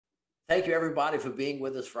Thank you, everybody, for being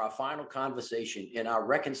with us for our final conversation in our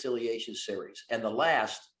reconciliation series and the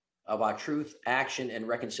last of our truth, action, and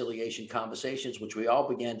reconciliation conversations, which we all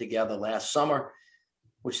began together last summer,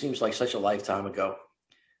 which seems like such a lifetime ago.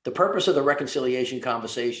 The purpose of the reconciliation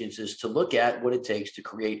conversations is to look at what it takes to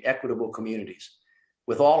create equitable communities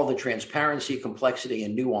with all of the transparency, complexity,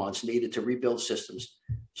 and nuance needed to rebuild systems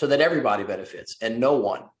so that everybody benefits and no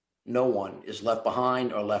one is left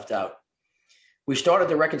behind or left out. We started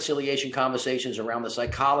the reconciliation conversations around the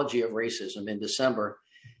psychology of racism in December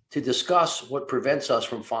to discuss what prevents us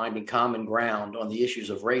from finding common ground on the issues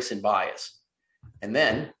of race and bias. And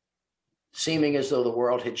then, seeming as though the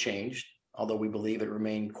world had changed, although we believe it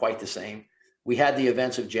remained quite the same, we had the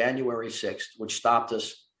events of January 6th, which stopped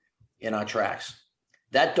us in our tracks.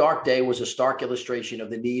 That dark day was a stark illustration of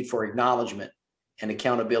the need for acknowledgement and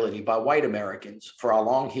accountability by white Americans for our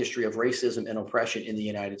long history of racism and oppression in the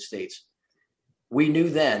United States. We knew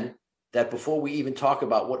then that before we even talk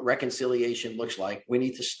about what reconciliation looks like, we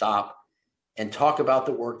need to stop and talk about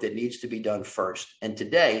the work that needs to be done first. And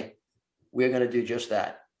today, we're going to do just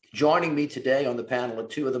that. Joining me today on the panel are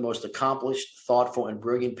two of the most accomplished, thoughtful, and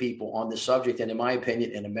brilliant people on this subject, and in my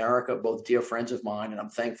opinion, in America, both dear friends of mine, and I'm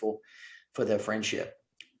thankful for their friendship.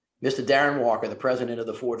 Mr. Darren Walker, the president of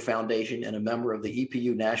the Ford Foundation and a member of the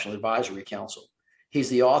EPU National Advisory Council. He's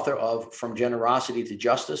the author of From Generosity to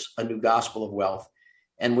Justice, A New Gospel of Wealth,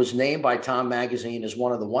 and was named by Time Magazine as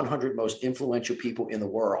one of the 100 most influential people in the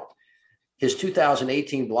world. His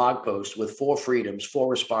 2018 blog post with 4 freedoms, 4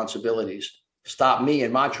 responsibilities, stopped me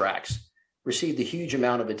in my tracks, received a huge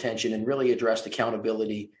amount of attention and really addressed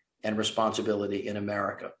accountability and responsibility in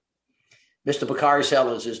America. Mr. Bakari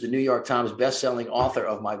Sellers is the New York Times bestselling author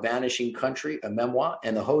of My Vanishing Country, a memoir,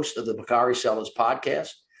 and the host of the Bakari Sellers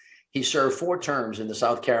podcast. He served 4 terms in the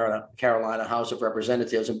South Carolina House of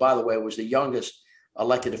Representatives, and by the way, was the youngest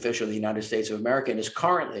elected official of the United States of America and is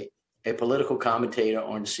currently a political commentator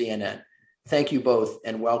on CNN. Thank you both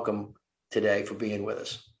and welcome today for being with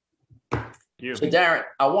us. So Darren,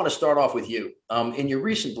 I want to start off with you. In your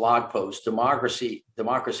recent blog post, Democracy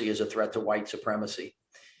is a Threat to White Supremacy,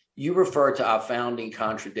 you refer to our founding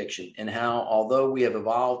contradiction and how, although we have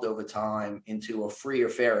evolved over time into a freer,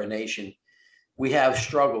 fairer nation, we have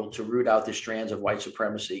struggled to root out the strands of white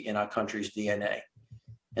supremacy in our country's DNA.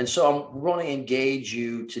 And so I'm going to engage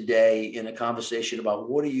you today in a conversation about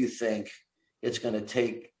what do you think it's going to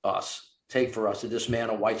take for us to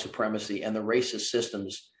dismantle white supremacy and the racist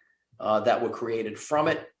systems that were created from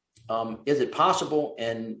it. Is it possible,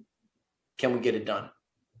 and can we get it done?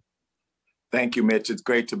 Thank you, Mitch. It's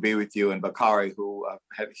great to be with you and Bakari, who I've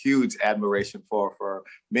had huge admiration for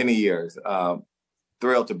many years.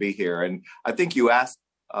 Thrilled to be here. And I think you asked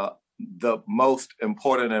the most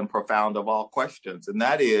important and profound of all questions, and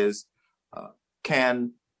that is,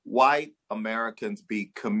 can white Americans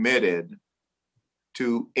be committed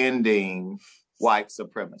to ending white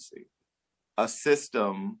supremacy, a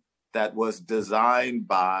system that was designed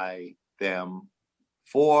by them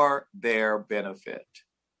for their benefit,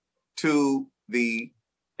 to the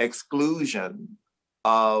exclusion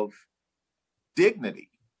of dignity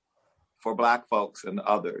for Black folks and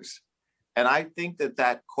others? And I think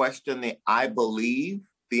that question, I believe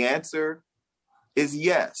the answer is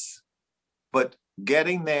yes, but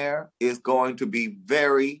getting there is going to be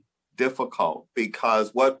very difficult,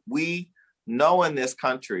 because what we know in this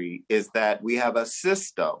country is that we have a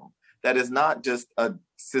system that is not just a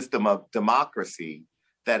system of democracy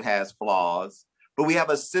that has flaws, but we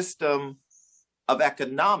have a system of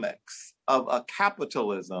economics, of a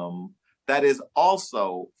capitalism that is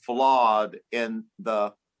also flawed in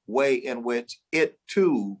the way in which it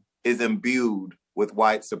too is imbued with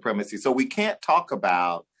white supremacy. So we can't talk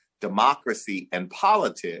about democracy and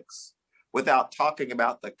politics without talking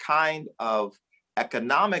about the kind of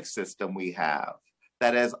economic system we have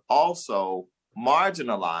that has also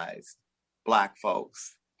marginalized Black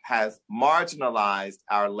folks, has marginalized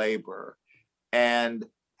our labor, and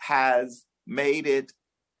has made it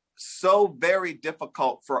so very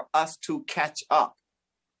difficult for us to catch up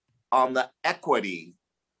on the equity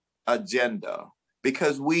agenda,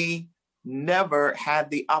 because we never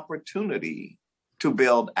had the opportunity to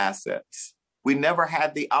build assets. We never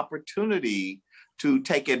had the opportunity to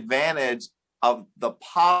take advantage of the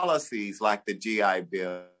policies like the GI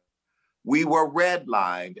Bill. We were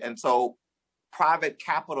redlined, and so private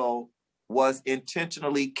capital was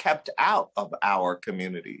intentionally kept out of our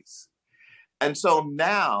communities. And so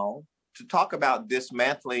now, to talk about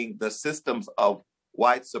dismantling the systems of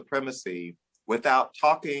white supremacy without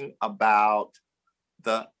talking about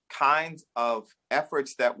the kinds of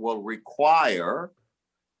efforts that will require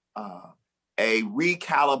a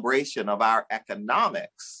recalibration of our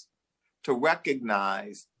economics to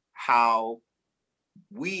recognize how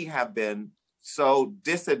we have been so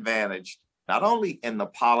disadvantaged, not only in the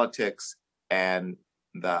politics and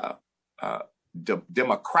the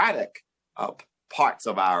democratic parts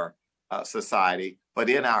of our society, but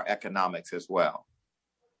in our economics as well.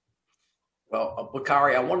 Well,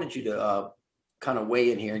 Bakari, I wanted you to kind of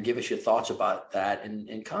weigh in here and give us your thoughts about that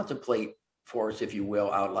and contemplate for us, if you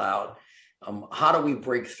will, out loud. How do we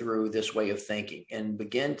break through this way of thinking and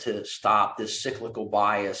begin to stop this cyclical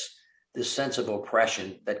bias, this sense of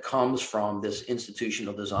oppression that comes from this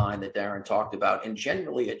institutional design that Darren talked about, and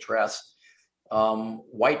generally address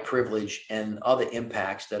white privilege and other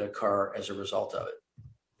impacts that occur as a result of it?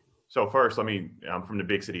 So first, I'm from the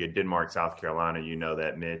big city of Denmark, South Carolina. You know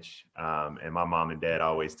that, Mitch. And my mom and dad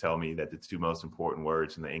always tell me that the two most important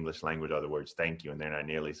words in the English language are the words thank you, and they're not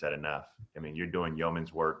nearly said enough. I mean, you're doing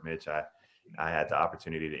yeoman's work, Mitch. I had the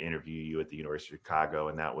opportunity to interview you at the University of Chicago,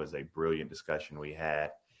 and that was a brilliant discussion we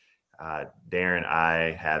had. Darren,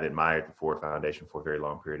 I have admired the Ford Foundation for a very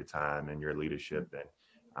long period of time, and your leadership,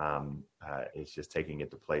 and it's just taking it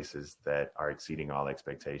to places that are exceeding all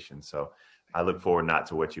expectations. So I look forward not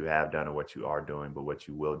to what you have done or what you are doing, but what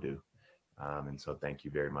you will do. And so thank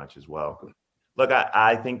you very much as well. Look,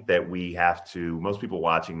 I think that we have to, most people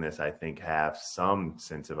watching this, I think, have some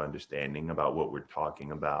sense of understanding about what we're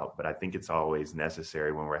talking about. But I think it's always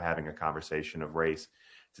necessary when we're having a conversation of race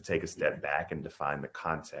to take a step back and define the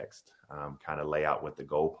context, kind of lay out what the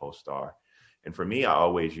goalposts are. And for me, I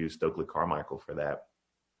always use Stokely Carmichael for that.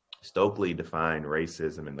 Stokely defined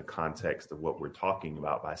racism in the context of what we're talking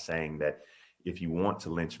about by saying that if you want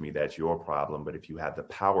to lynch me, that's your problem. But if you have the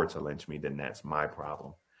power to lynch me, then that's my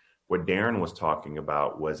problem. What Darren was talking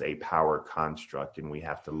about was a power construct, and we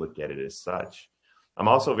have to look at it as such. I'm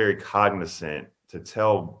also very cognizant to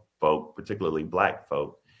tell folk, particularly Black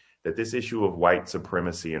folk, that this issue of white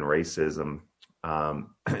supremacy and racism,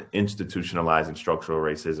 institutionalized and structural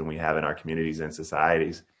racism we have in our communities and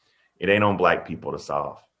societies, it ain't on Black people to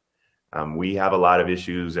solve. We have a lot of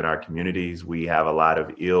issues in our communities. We have a lot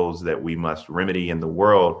of ills that we must remedy in the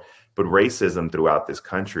world, but racism throughout this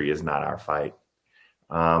country is not our fight.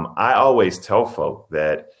 I always tell folk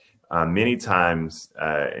that many times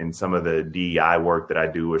in some of the DEI work that I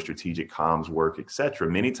do or strategic comms work, et cetera,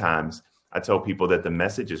 many times I tell people that the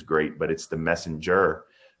message is great, but it's the messenger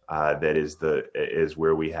that is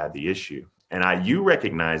where we have the issue. And you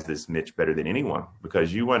recognize this, Mitch, better than anyone,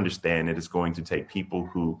 because you understand that it's going to take people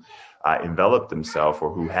who envelop themselves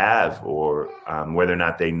or who have, or whether or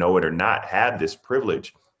not they know it or not, have this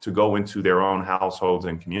privilege to go into their own households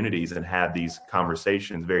and communities and have these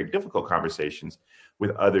conversations, very difficult conversations, with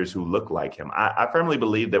others who look like him. I firmly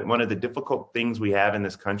believe that one of the difficult things we have in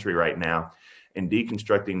this country right now in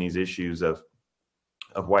deconstructing these issues of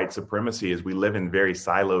white supremacy is we live in very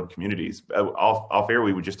siloed communities. Off air,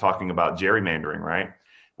 we were just talking about gerrymandering, right?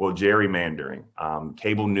 Well, gerrymandering,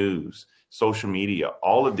 cable news, social media,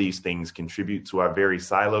 all of these things contribute to our very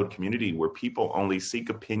siloed community where people only seek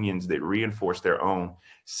opinions that reinforce their own,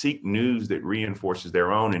 seek news that reinforces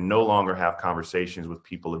their own, and no longer have conversations with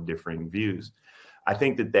people of differing views. I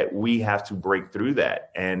think that we have to break through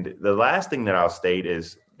that. And the last thing that I'll state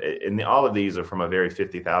is, and all of these are from a very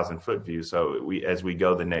 50,000 foot view. So as we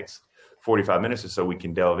go the next 45 minutes or so, we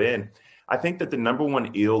can delve in. I think that the number one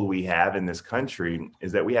ill we have in this country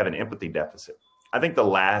is that we have an empathy deficit. I think the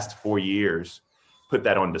last 4 years put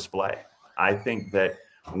that on display. I think that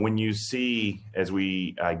when you see, as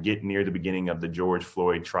we get near the beginning of the George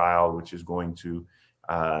Floyd trial, which is going to,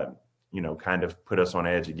 kind of put us on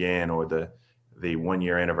edge again, or the 1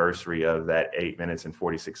 year anniversary of that 8 minutes and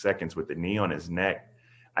 46 seconds with the knee on his neck,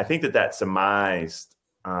 I think that surmised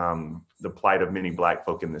the plight of many Black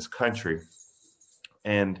folk in this country.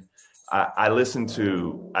 And I listened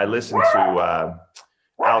to Al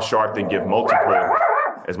Sharpton give multiple,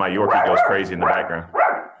 as my Yorkie goes crazy in the background.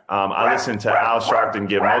 I listened to Al Sharpton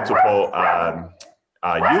give multiple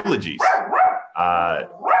eulogies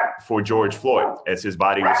for George Floyd as his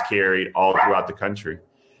body was carried all throughout the country.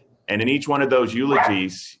 And in each one of those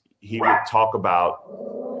eulogies, he would talk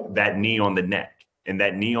about that knee on the neck, and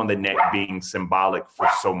that knee on the neck being symbolic for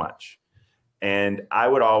so much. And I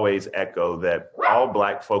would always echo that all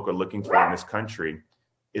Black folk are looking for in this country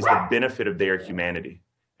is the benefit of their humanity.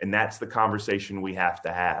 And that's the conversation we have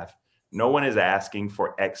to have. No one is asking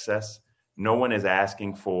for excess. No one is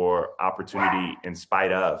asking for opportunity in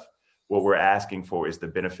spite of. What we're asking for is the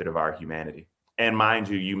benefit of our humanity. And mind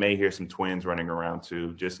you, you may hear some twins running around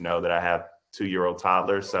too. Just know that I have 2-year-old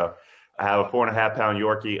toddlers. So I have a 4.5-pound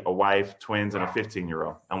Yorkie, a wife, twins, and a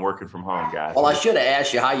 15-year-old. I'm working from home, guys. Well, I should have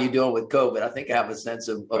asked you how you doing with COVID. I think I have a sense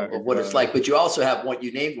of what it's like. But you also have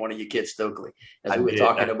you named one of your kids Stokely, as we were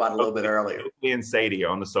talking about a little bit earlier. Stokely and Sadie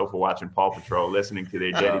are on the sofa watching Paw Patrol, listening to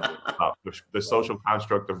their daddy about the social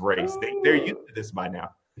construct of race. They're used to this by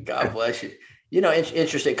now. God bless you.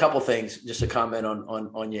 Interesting. A couple of things, just to comment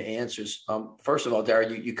on your answers. First of all,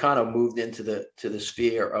 Darren, you kind of moved into the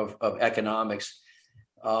sphere of economics.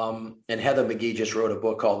 And Heather McGee just wrote a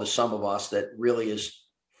book called The Sum of Us that really is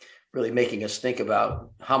making us think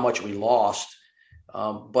about how much we lost,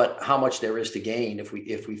 but how much there is to gain if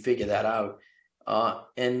we figure that out.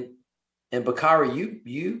 And Bakari,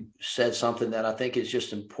 you said something that I think is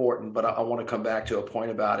just important, but I want to come back to a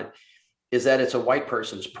point about it, is that it's a white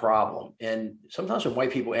person's problem. And sometimes when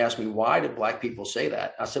white people ask me, why did Black people say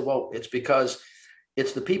that? I said, well, it's because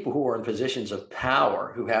it's the people who are in positions of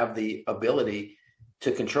power who have the ability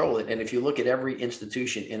to control it. And if you look at every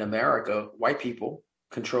institution in America, white people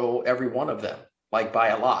control every one of them, like by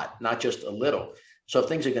a lot, not just a little. So if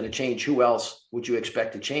things are going to change, who else would you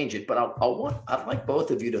expect to change it? But I'd like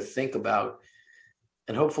both of you to think about,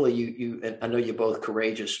 and hopefully you, and I know you're both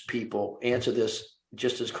courageous people, answer this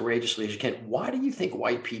just as courageously as you can. Why do you think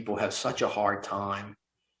white people have such a hard time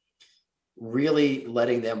really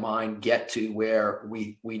letting their mind get to where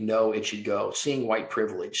we know it should go, seeing white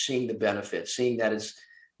privilege, seeing the benefits, seeing that it's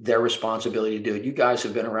their responsibility to do it? You guys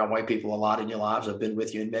have been around white people a lot in your lives. I've been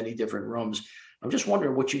with you in many different rooms. I'm just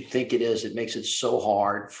wondering what you think it is that makes it so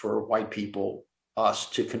hard for white people, us,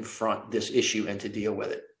 to confront this issue and to deal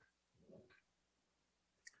with it.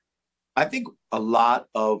 I think a lot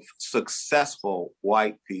of successful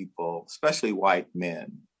white people, especially white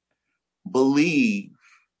men, believe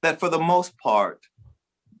that for the most part,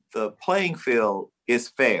 the playing field is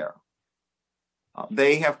fair.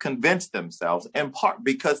 They have convinced themselves, in part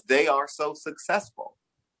because they are so successful,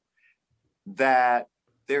 that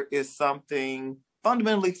there is something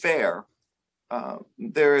fundamentally fair.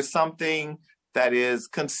 There is something that is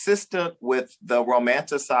consistent with the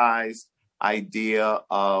romanticized idea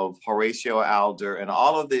of Horatio Alger and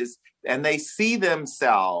all of this, and they see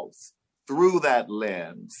themselves through that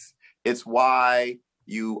lens. It's why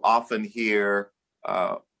you often hear,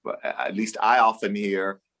 at least I often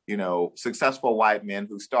hear, successful white men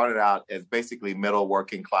who started out as basically middle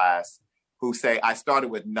working class, who say, I started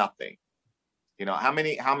with nothing. How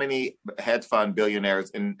many hedge fund billionaires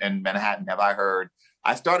in Manhattan have I heard?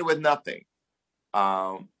 I started with nothing.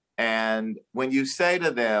 And when you say to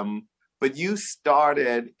them, but you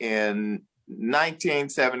started in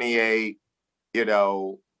 1978,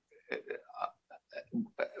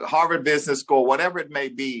 Harvard Business School, whatever it may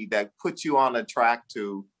be, that puts you on a track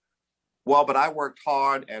to, well, but I worked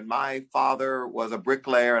hard and my father was a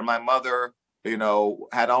bricklayer and my mother,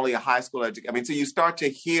 had only a high school education. So you start to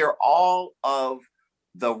hear all of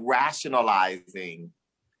the rationalizing,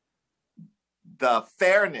 the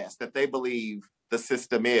fairness that they believe the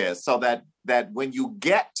system is, so that when you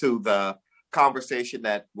get to the conversation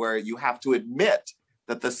where you have to admit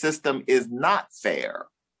that the system is not fair,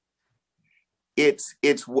 it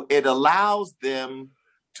allows them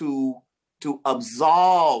to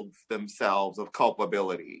absolve themselves of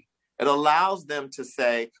culpability. It allows them to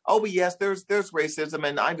say, oh, but yes, there's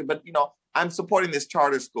racism, but I'm supporting this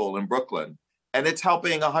charter school in Brooklyn, and it's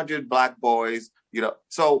helping 100 Black boys,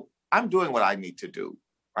 so I'm doing what I need to do,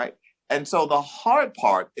 right? And so the hard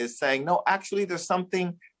part is saying, no, actually, there's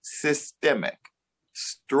something systemic,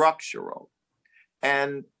 structural.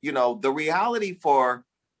 And, the reality for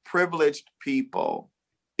privileged people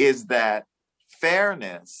is that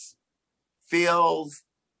fairness feels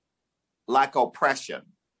like oppression,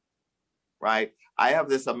 right? I have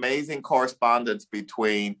this amazing correspondence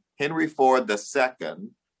between Henry Ford II,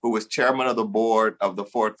 who was chairman of the board of the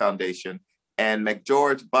Ford Foundation, and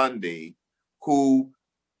McGeorge Bundy, who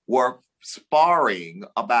were sparring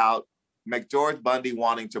about McGeorge Bundy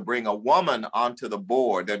wanting to bring a woman onto the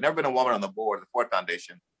board. There'd never been a woman on the board of the Ford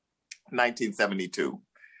Foundation in 1972.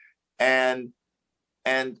 And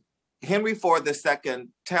Henry Ford II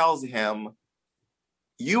tells him,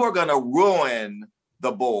 you are going to ruin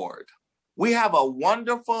the board. We have a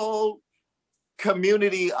wonderful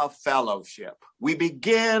community of fellowship. We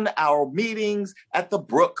begin our meetings at the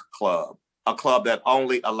Brook Club, a club that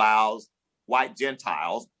only allows white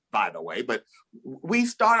Gentiles, by the way, but we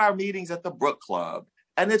start our meetings at the Brook Club,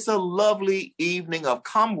 and it's a lovely evening of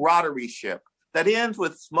camaraderie-ship that ends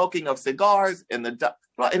with smoking of cigars and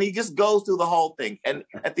he just goes through the whole thing. And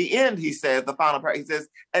at the end, he says, the final part, he says,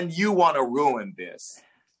 and you want to ruin this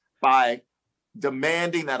by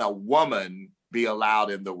demanding that a woman be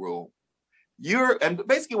allowed in the room. and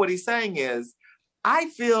basically what he's saying is, I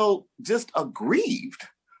feel just aggrieved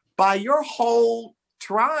by your whole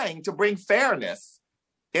trying to bring fairness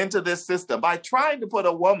into this system. By trying to put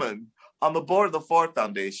a woman on the board of the Ford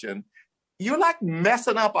Foundation, you're like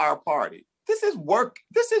messing up our party. This is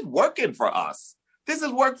working for us. This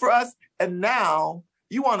is work for us. And now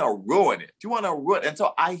you want to ruin it. And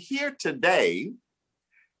so I hear today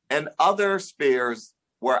in other spheres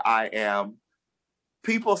where I am,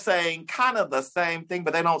 people saying kind of the same thing,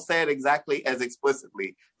 but they don't say it exactly as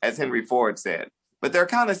explicitly as Henry Ford said. But they're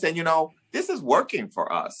kind of saying, this is working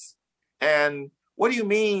for us. And what do you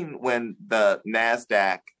mean when the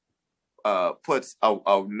NASDAQ puts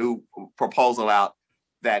a new proposal out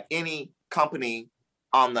that any company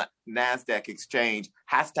on the NASDAQ exchange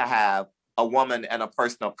has to have a woman and a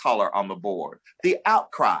person of color on the board? The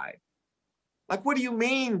outcry. Like, what do you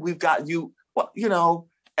mean we've got you,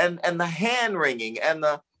 and the hand wringing and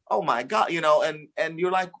the, oh my God, and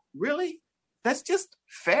you're like, really? That's just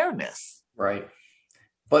fairness. Right.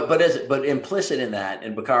 But implicit in that,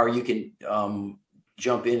 and Bakari, you can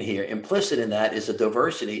jump in here. Implicit in that is a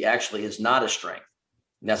diversity actually is not a strength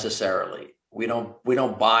necessarily. We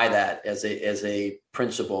don't buy that as a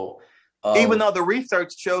principle. Even though the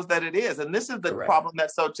research shows that it is. And this is the problem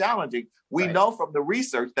that's so challenging. We know from the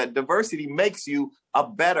research that diversity makes you a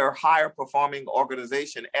better, higher performing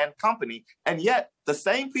organization and company. And yet the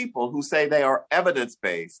same people who say they are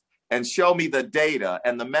evidence-based and show me the data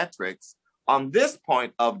and the metrics on this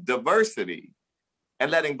point of diversity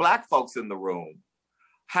and letting Black folks in the room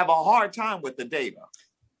have a hard time with the data.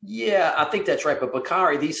 Yeah, I think that's right. But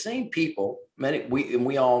Bakari, these same people,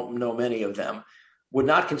 we all know many of them, would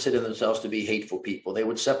not consider themselves to be hateful people. They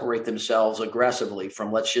would separate themselves aggressively from,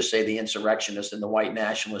 let's just say, the insurrectionists and the white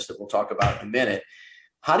nationalists that we'll talk about in a minute.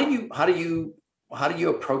 How do you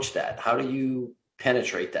approach that? How do you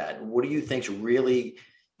penetrate that? What do you think's really,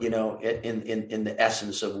 in the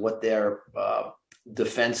essence of what their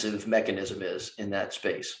defensive mechanism is in that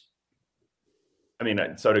space? I mean,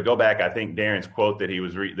 so to go back, I think Darren's quote that he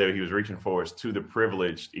was reaching for is, "To the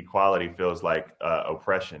privileged, equality feels like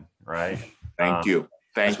oppression," right? Thank you.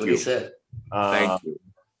 That's what he said. Thank you.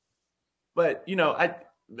 But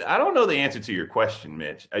I don't know the answer to your question,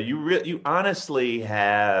 Mitch. You honestly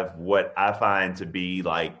have what I find to be,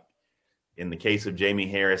 like, in the case of Jamie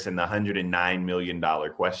Harrison, the $109 million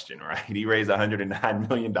question, right? He raised $109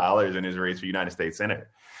 million in his race for United States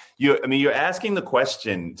Senator. You're asking the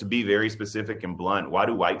question, to be very specific and blunt, why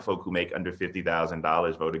do white folk who make under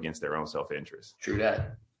 $50,000 vote against their own self-interest? True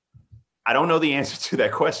that. I don't know the answer to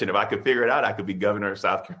that question. If I could figure it out, I could be governor of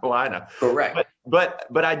South Carolina. Correct. But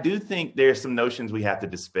I do think there's some notions we have to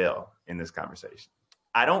dispel in this conversation.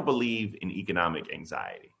 I don't believe in economic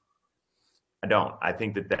anxiety. I don't. I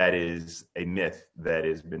think that is a myth that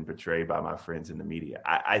has been portrayed by my friends in the media.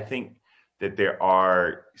 I think that there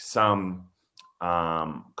are some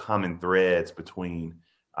common threads between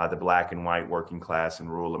the Black and white working class in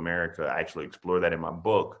rural America. I actually explore that in my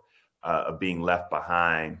book, of being left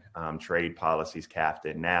behind, trade policies,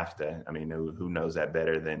 CAFTA and NAFTA. I mean, who knows that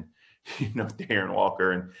better than, Darren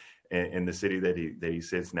Walker and the city that he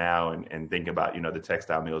sits now, and think about, the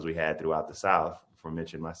textile mills we had throughout the South for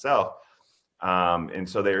Mitch and myself. And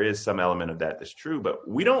so there is some element of that that's true, but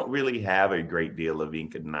we don't really have a great deal of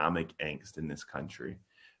economic angst in this country.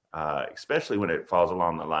 Especially when it falls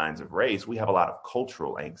along the lines of race. We have a lot of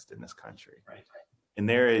cultural angst in this country. Right. And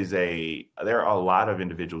there are a lot of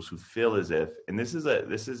individuals who feel as if, and this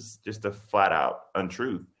is just a flat out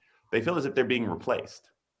untruth, they feel as if they're being replaced.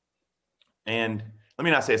 And let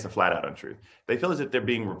me not say it's a flat out untruth. They feel as if they're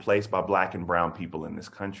being replaced by Black and brown people in this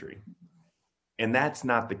country. And that's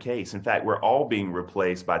not the case. In fact, we're all being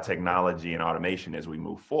replaced by technology and automation as we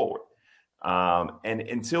move forward. And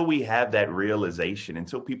until we have that realization,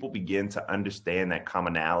 until people begin to understand that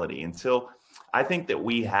commonality, until I think that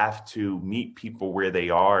we have to meet people where they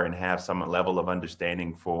are and have some level of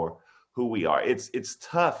understanding for who we are. It's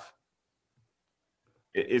tough.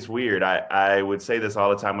 It's weird. I would say this all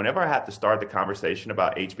the time. Whenever I have to start the conversation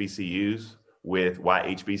about HBCUs with why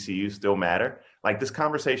HBCUs still matter, like, this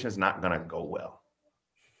conversation is not going to go well.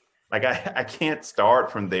 Like, I can't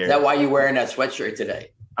start from there. Is that why you're wearing that sweatshirt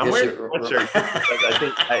today? I'm wearing a sweatshirt because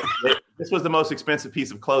I think this was the most expensive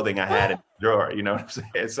piece of clothing I had in the drawer. You know what I'm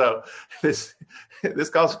saying? So this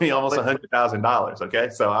cost me almost $100,000. Okay,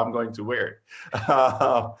 so I'm going to wear it.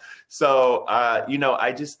 I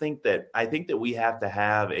just think that we have to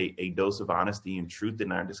have a dose of honesty and truth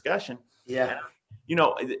in our discussion. Yeah.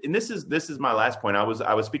 And this is my last point. I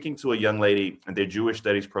was speaking to a young lady in their Jewish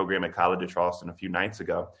studies program at College of Charleston a few nights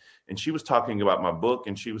ago, and she was talking about my book,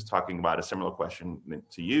 and she was talking about a similar question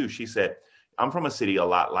to you. She said, I'm from a city a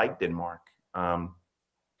lot like Denmark.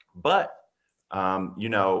 But you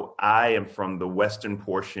know, I am from the western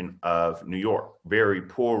portion of New York, very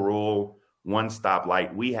poor, rural, one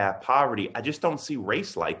stoplight. We have poverty. I just don't see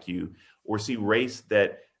race like you, or see race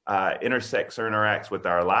that intersects or interacts with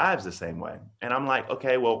our lives the same way. And I'm like,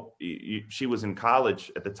 okay, well, she was in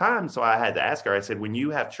college at the time, so I had to ask her. I said, when you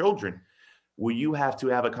have children, will you have to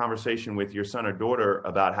have a conversation with your son or daughter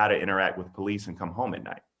about how to interact with police and come home at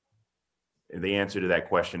night? The answer to that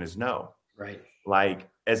question is no. Right. Like,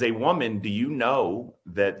 as a woman, do you know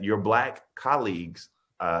that your Black colleagues,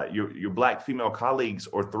 your Black female colleagues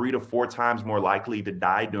are 3 to 4 times more likely to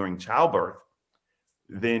die during childbirth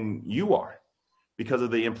than you are, because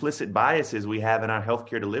of the implicit biases we have in our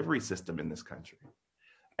healthcare delivery system in this country?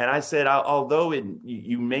 And I said, although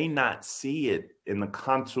you may not see it in the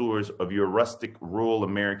contours of your rustic, rural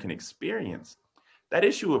American experience, that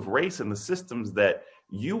issue of race and the systems that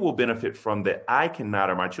you will benefit from that I cannot,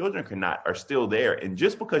 or my children cannot, are still there. And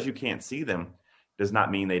just because you can't see them does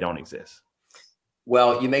not mean they don't exist.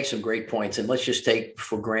 Well, you make some great points, and let's just take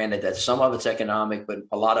for granted that some of it's economic, but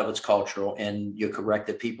a lot of it's cultural, and you're correct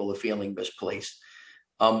that people are feeling misplaced.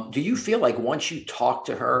 Do you feel like once you talk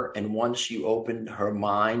to her and once you open her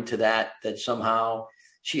mind to that somehow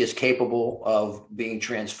she is capable of being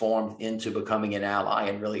transformed into becoming an ally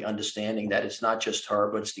and really understanding that it's not just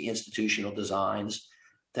her, but it's the institutional designs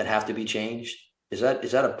that have to be changed? Is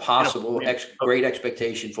that a possible great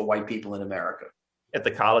expectation for white people in America? At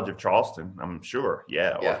the College of Charleston, I'm sure,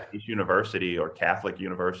 yeah, or Yeah. Peace University or Catholic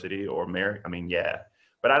University or yeah.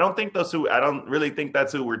 But I don't really think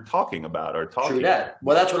that's who we're talking about or talking. True that.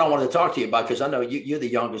 Well, that's what I wanted to talk to you about, because I know you're the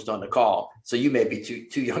youngest on the call, so you may be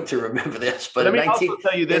too young to remember this. But let me also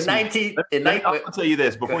tell you this. Let me also tell you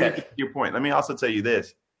this before you get to your point. Let me also tell you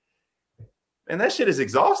this. And that shit is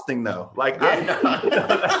exhausting, though. Like,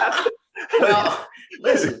 well,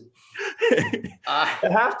 listen. I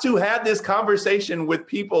have to have this conversation with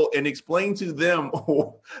people and explain to them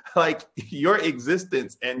like your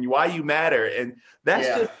existence and why you matter. And that's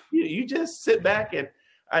just, you just sit back and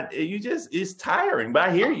it's tiring, but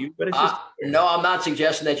I hear you, but it's just. No, I'm not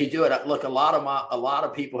suggesting that you do it. Look, a lot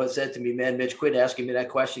of people have said to me, man, Mitch, quit asking me that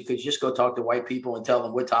question, because you just go talk to white people and tell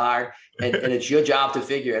them we're tired, and it's your job to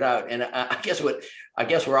figure it out. And I guess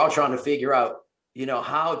we're all trying to figure out, you know,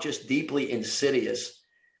 how just deeply insidious.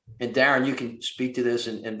 And Darren, you can speak to this,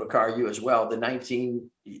 and Bakari, you as well.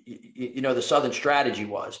 The Southern strategy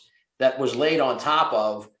was laid on top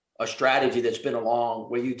of a strategy that's been along,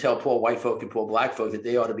 where you tell poor white folk and poor Black folk that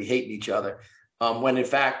they ought to be hating each other, when in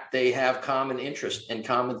fact they have common interests and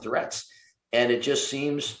common threats. And it just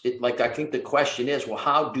seems like, I think the question is, well,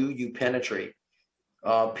 how do you penetrate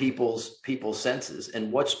people's senses,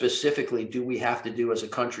 and what specifically do we have to do as a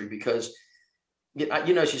country? Because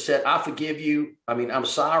she said, I forgive you. I mean, I'm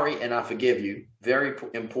sorry and I forgive you. Very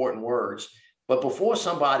important words. But before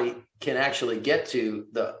somebody can actually get to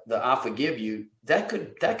the I forgive you, that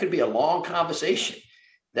could be a long conversation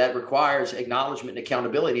that requires acknowledgement and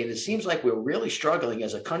accountability. And it seems like we're really struggling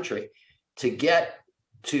as a country to get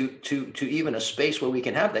to even a space where we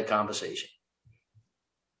can have that conversation.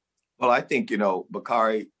 Well, I think,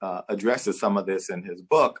 Bakari addresses some of this in his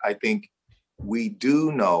book. I think we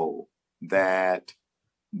do know that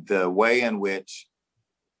the way in which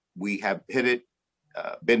we have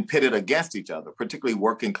been pitted against each other, particularly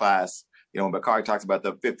working class, when Bakari talks about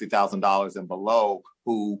the $50,000 and below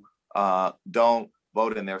who don't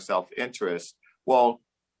vote in their self-interest. Well,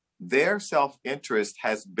 their self-interest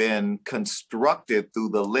has been constructed through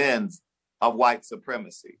the lens of white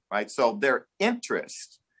supremacy, right? So their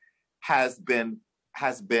interest has been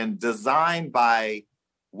designed by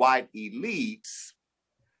white elites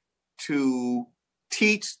to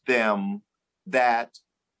teach them that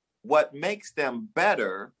what makes them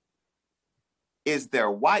better is their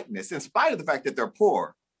whiteness, in spite of the fact that they're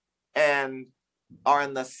poor and are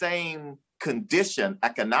in the same condition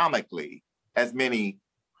economically as many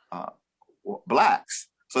Blacks.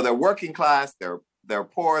 So they're working class, they're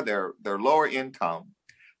poor, they're lower income,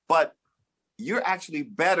 but you're actually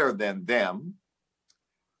better than them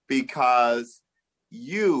because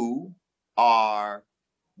you are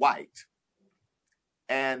white.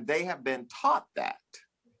 And they have been taught that.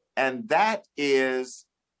 And that is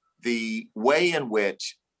the way in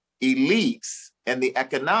which elites in the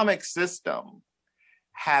economic system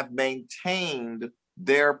have maintained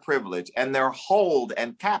their privilege and their hold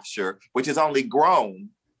and capture, which has only grown,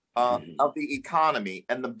 of the economy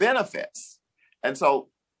and the benefits. And so,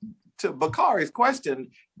 to Bakari's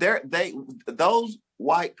question, those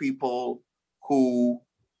white people who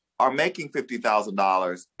are making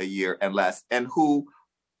 $50,000 a year and less, and who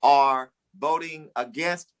are voting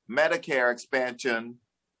against Medicare expansion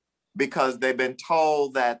because they've been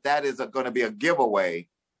told that that is going to be a giveaway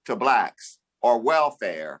to Blacks or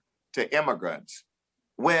welfare to immigrants,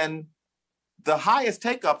 when the highest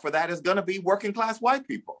take up for that is going to be working class white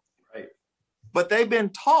people. Right. But they've been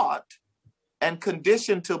taught and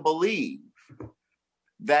conditioned to believe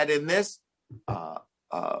that in this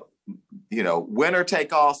winner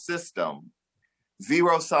take all system,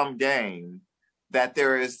 zero sum game, that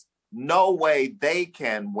there is no way they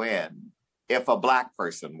can win if a Black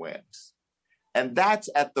person wins. And that's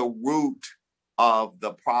at the root of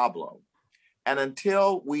the problem. And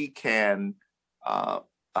until we can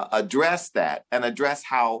address that and address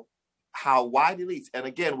how white elites, and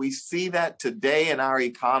again, we see that today in our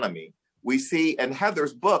economy. We see, in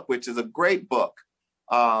Heather's book, which is a great book,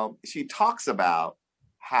 she talks about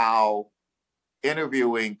how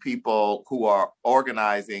interviewing people who are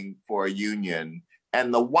organizing for a union,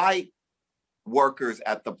 and the white workers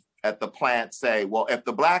at the plant say, well, if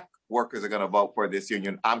the Black workers are going to vote for this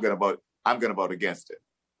union, I'm going to vote against it.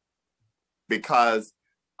 Because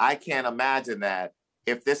I can't imagine that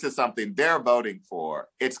if this is something they're voting for,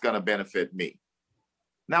 it's going to benefit me.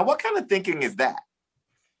 Now, what kind of thinking is that?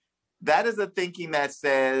 That is a thinking that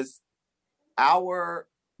says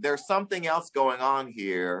there's something else going on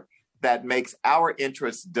here that makes our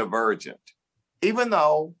interests divergent, even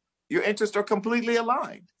though your interests are completely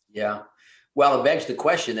aligned. Yeah. Well, it begs the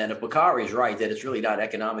question then, if Bakari is right, that it's really not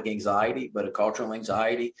economic anxiety, but a cultural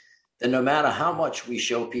anxiety, then no matter how much we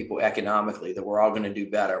show people economically that we're all going to do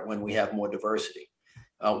better when we have more diversity,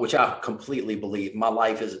 which I completely believe. My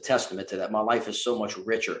life is a testament to that. My life is so much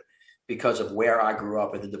richer because of where I grew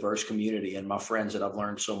up in the diverse community and my friends that I've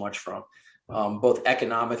learned so much from, both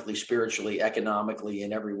economically, spiritually, economically,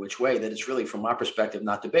 in every which way, that it's really, from my perspective,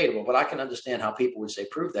 not debatable. But I can understand how people would say,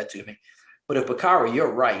 prove that to me. But if Bakari,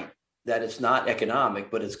 you're right, that it's not economic,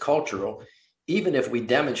 but it's cultural, even if we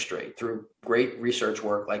demonstrate through great research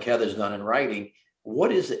work like Heather's done in writing,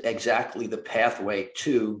 what is exactly the pathway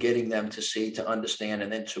to getting them to see, to understand,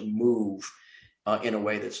 and then to move in a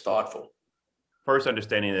way that's thoughtful? First,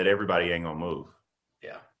 understanding that everybody ain't gonna move.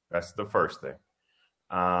 Yeah. That's the first thing.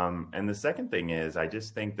 And the second thing is, I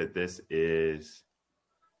just think that this is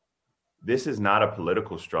not a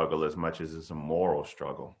political struggle as much as it's a moral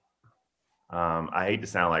struggle. I hate to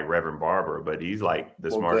sound like Reverend Barber, but he's like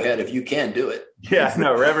the smart. Go ahead, if you can do it. Yeah,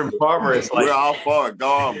 no, Reverend Barber is like, we're all for it.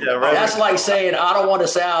 Go on. Yeah, that's like saying, I don't want to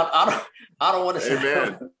sound.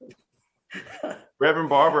 Amen. Reverend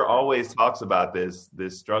Barber always talks about this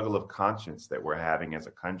struggle of conscience that we're having as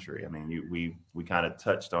a country. I mean, we kind of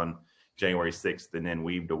touched on January 6th and then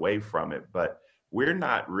weaved away from it, but we're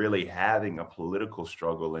not really having a political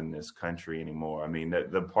struggle in this country anymore. I mean,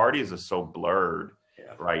 the parties are so blurred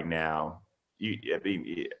right now.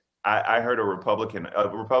 I heard a Republican,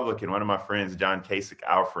 one of my friends, John Kasich,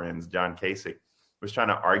 our friends, John Kasich, was trying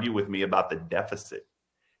to argue with me about the deficit.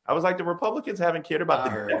 I was like, the Republicans haven't cared about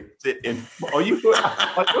the deficit. Are you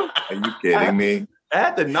kidding me? I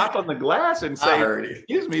had to knock on the glass and say,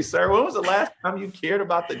 excuse me, sir, when was the last time you cared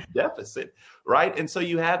about the deficit, right? And so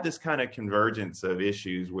you have this kind of convergence of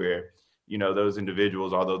issues where, you know, those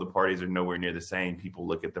individuals, although the parties are nowhere near the same, people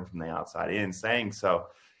look at them from the outside in saying so.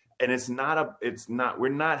 And we're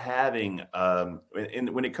not having, and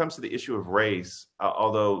when it comes to the issue of race,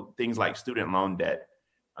 although things like student loan debt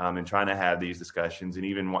and trying to have these discussions, and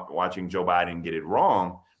even watching Joe Biden get it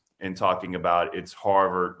wrong and talking about it's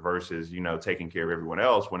Harvard versus, you know, taking care of everyone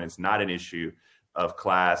else, when it's not an issue of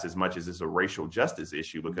class as much as it's a racial justice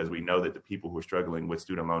issue, because we know that the people who are struggling with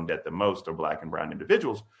student loan debt the most are Black and brown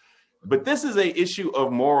individuals. But this is an issue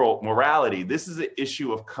of morality. This is an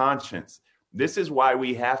issue of conscience. This is why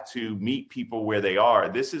we have to meet people where they are.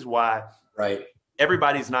 This is why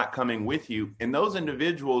everybody's not coming with you. And those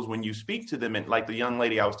individuals, when you speak to them, and like the young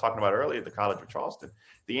lady I was talking about earlier at the College of Charleston,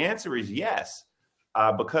 the answer is yes.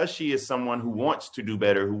 Because she is someone who wants to do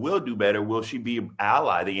better, who will do better, will she be an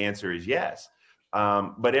ally? The answer is yes.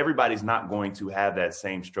 But everybody's not going to have that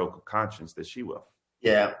same stroke of conscience that she will.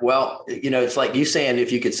 Yeah, well, you know, it's like you saying,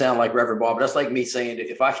 if you could sound like Reverend Barber, that's like me saying,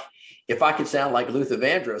 if I could sound like Luther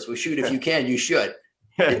Vandross, well, shoot, if you can, you should.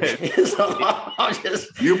 So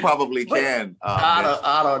you probably can.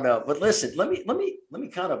 I don't know, but listen, let me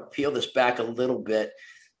kind of peel this back a little bit.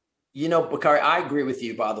 You know, Bakari, I agree with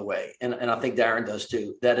you, by the way, and I think Darren does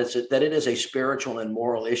too, that it is a spiritual and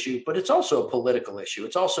moral issue, but it's also a political issue.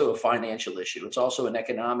 It's also a financial issue. It's also an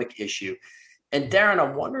economic issue. And Darren,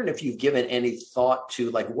 I'm wondering if you've given any thought to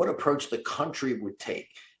like what approach the country would take.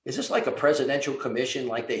 Is this like a presidential commission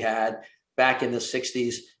like they had back in the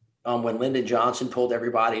 60s when Lyndon Johnson pulled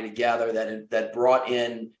everybody together, that brought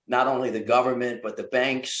in not only the government, but the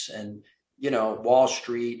banks and, Wall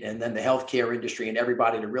Street, and then the healthcare industry and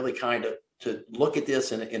everybody to really kind of to look at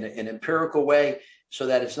this in an empirical way, so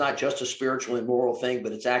that it's not just a spiritual and moral thing,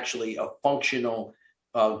 but it's actually a functional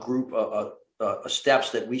group of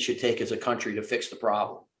steps that we should take as a country to fix the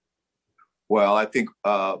problem. Well, I think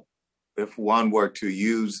if one were to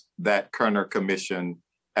use that Kerner Commission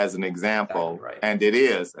as an example, Exactly right. And it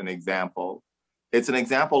is an example, it's an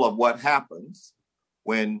example of what happens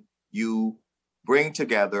when you bring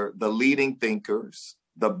together the leading thinkers,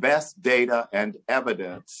 the best data and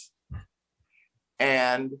evidence,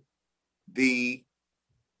 and the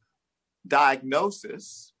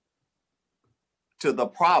diagnosis to the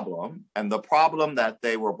problem. And the problem that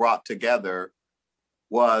they were brought together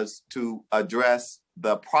was to address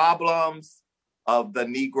the problems of the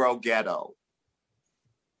Negro ghetto.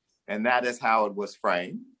 And that is how it was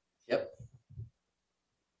framed. Yep.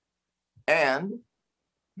 And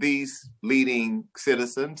these leading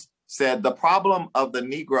citizens said the problem of the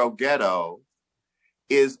Negro ghetto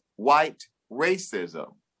is white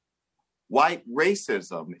racism. White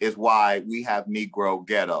racism is why we have Negro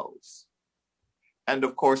ghettos. And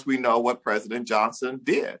of course, we know what President Johnson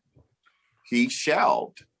did. He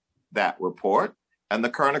shelved that report, and the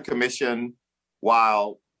Kerner Commission,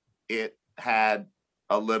 while it had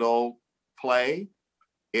a little play,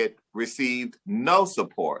 it received no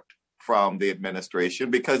support from the administration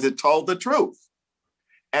because it told the truth.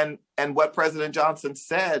 And what President Johnson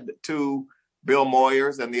said to Bill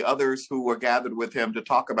Moyers and the others who were gathered with him to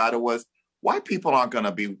talk about it was, white people aren't going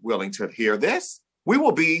to be willing to hear this. We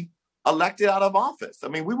will be elected out of office. I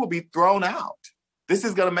mean, we will be thrown out. This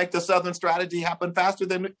is going to make the Southern strategy happen faster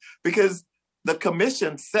than, because the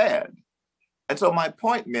commission said. And so my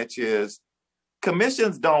point, Mitch, is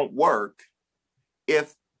commissions don't work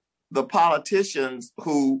if the politicians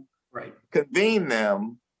who convene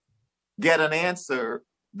them get an answer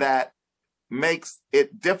that makes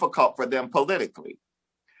it difficult for them politically.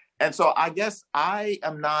 And so I guess I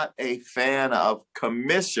am not a fan of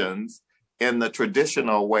commissions in the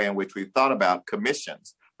traditional way in which we've thought about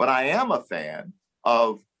commissions, but I am a fan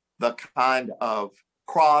of the kind of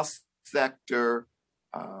cross-sector,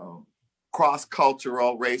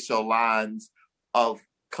 cross-cultural, racial lines of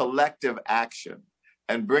collective action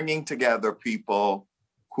and bringing together people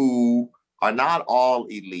who are not all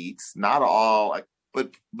elites, not all,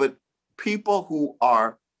 but people who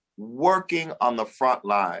are working on the front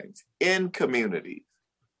lines in communities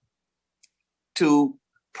to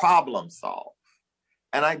problem solve.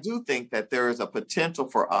 And I do think that there is a potential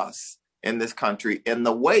for us in this country, in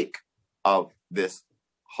the wake of this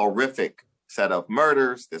horrific set of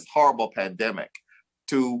murders, this horrible pandemic,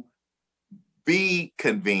 to be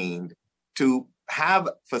convened, to have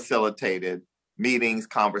facilitated meetings,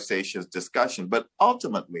 conversations, discussion. But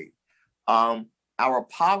ultimately, our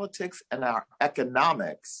politics and our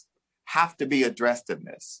economics have to be addressed in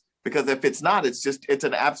this. Because if it's not, it's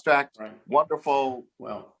an abstract, wonderful,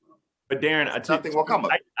 But Darren, nothing will come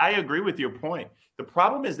of it. I agree with your point. The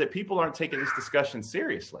problem is that people aren't taking this discussion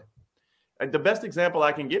seriously. The best example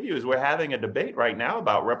I can give you is we're having a debate right now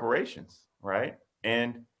about reparations, right?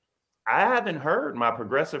 And I haven't heard my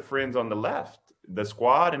progressive friends on the left, the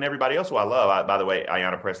squad and everybody else who I love. By the way,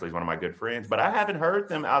 Ayanna Pressley is one of my good friends, but I haven't heard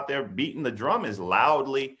them out there beating the drum as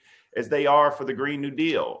loudly as they are for the Green New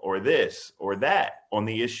Deal or this or that on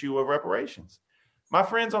the issue of reparations. My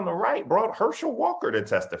friends on the right brought Herschel Walker to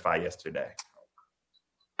testify yesterday.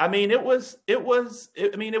 I mean, it was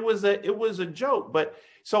a joke. But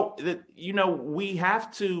so we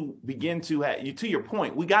have to begin to your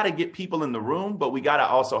point, we got to get people in the room, but we got to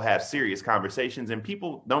also have serious conversations, and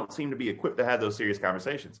people don't seem to be equipped to have those serious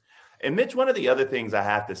conversations. And Mitch, one of the other things I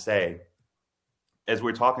have to say as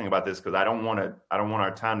we're talking about this, because I don't want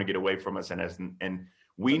our time to get away from us, and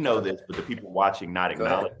we know this, but the people watching not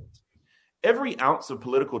acknowledge it. Every ounce of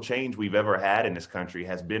political change we've ever had in this country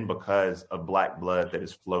has been because of Black blood that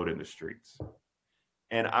has flowed in the streets.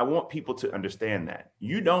 And I want people to understand that.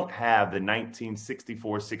 You don't have the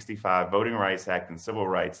 1964-65 Voting Rights Act and Civil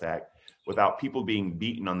Rights Act without people being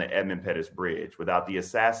beaten on the Edmund Pettus Bridge, without the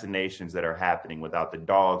assassinations that are happening, without the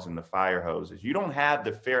dogs and the fire hoses. You don't have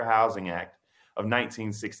the Fair Housing Act of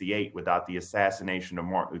 1968 without the assassination of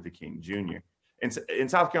Martin Luther King Jr. In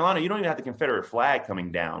South Carolina, you don't even have the Confederate flag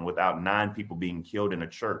coming down without 9 people being killed in a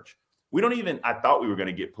church. I thought we were going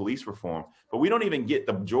to get police reform, but we don't even get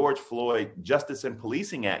the George Floyd Justice and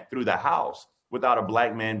Policing Act through the House without a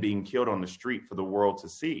Black man being killed on the street for the world to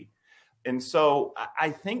see. And so I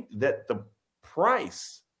think that the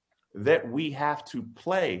price that we have to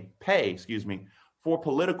pay, for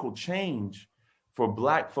political change for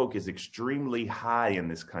Black folk is extremely high in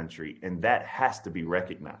this country, and that has to be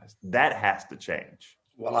recognized. That has to change.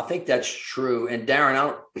 Well, I think that's true. And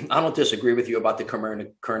Darren, I don't disagree with you about the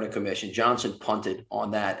Kerner Commission. Johnson punted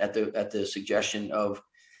on that at the suggestion of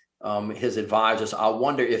his advisors. I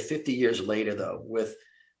wonder if 50 years later, though, with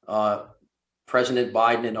President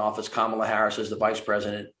Biden in office, Kamala Harris as the vice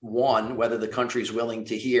president, one, whether the country's willing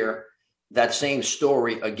to hear that same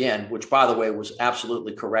story again, which, by the way, was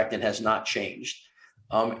absolutely correct and has not changed.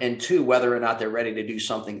 And two, whether or not they're ready to do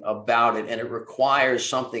something about it. And it requires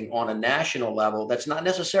something on a national level that's not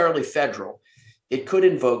necessarily federal. It could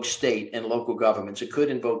invoke state and local governments. It could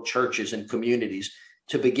invoke churches and communities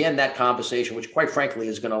to begin that conversation, which quite frankly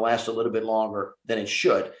is going to last a little bit longer than it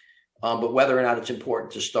should. But whether or not it's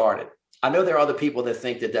important to start it. I know there are other people that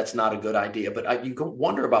think that that's not a good idea, but you can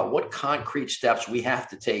wonder about what concrete steps we have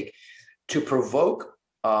to take to provoke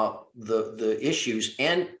the issues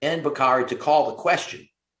and Bakari to call the question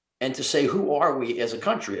and to say, who are we as a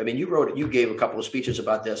country? I mean, you gave a couple of speeches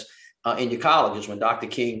about this in your colleges when Dr.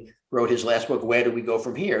 King wrote his last book, Where Do We Go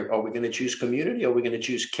From Here? Are we going to choose community or are we going to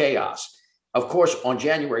choose chaos? Of course, on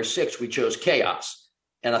January 6th, we chose chaos.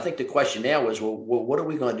 And I think the question now is, well, what are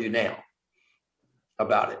we going to do now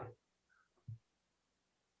about it?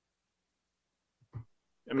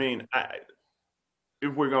 I mean,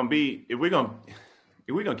 if we're going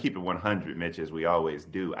to keep it 100, Mitch, as we always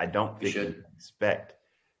do, I don't think we can expect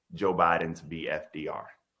Joe Biden to be FDR.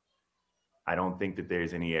 I don't think that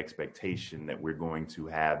there's any expectation that we're going to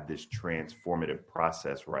have this transformative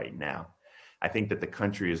process right now. I think that the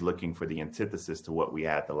country is looking for the antithesis to what we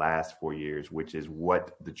had the last 4 years, which is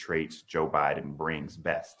what the traits Joe Biden brings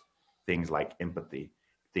best. Things like empathy,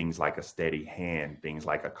 things like a steady hand, things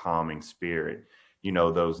like a calming spirit, you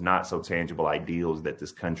know, those not so tangible ideals that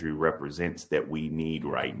this country represents that we need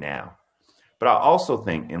right now. But I also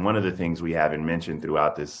think, and one of the things we haven't mentioned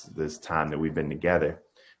throughout this time that we've been together,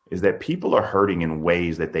 is that people are hurting in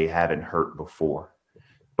ways that they haven't hurt before,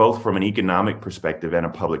 both from an economic perspective and a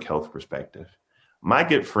public health perspective. My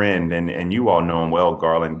good friend, and you all know him well,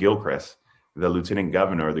 Garland Gilchrist, the lieutenant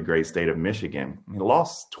governor of the great state of Michigan, he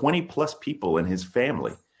lost 20 plus people in his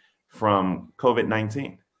family from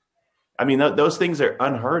COVID-19. I mean, those things are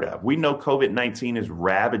unheard of. We know COVID-19 is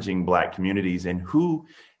ravaging Black communities, and who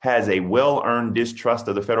has a well-earned distrust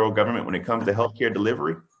of the federal government when it comes to healthcare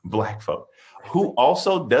delivery? Black folk. Who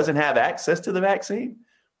also doesn't have access to the vaccine?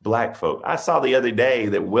 Black folk. I saw the other day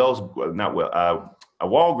that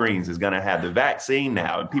Walgreens is going to have the vaccine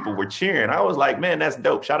now, and people were cheering. I was like, man, that's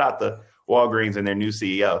dope. Shout out to Walgreens and their new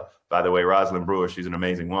CEO. By the way, Rosalind Brewer, she's an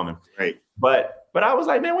amazing woman. Great. But I was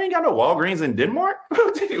like, man, we ain't got no Walgreens in Denmark. Where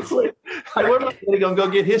am I going to go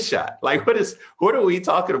get his shot? Like, what are we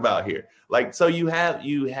talking about here? Like, so you have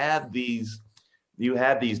these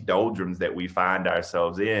doldrums that we find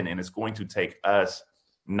ourselves in, and it's going to take us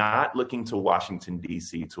not looking to Washington,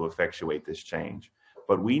 D.C. to effectuate this change,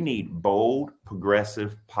 but we need bold,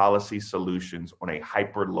 progressive policy solutions on a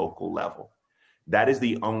hyper-local level. That is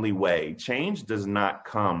the only way. Change does not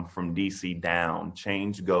come from D.C. down.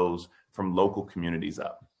 Change goes from local communities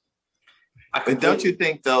up. But don't you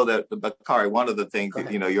think, though, that, Bakari, one of the things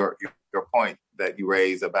that, you know, your point that you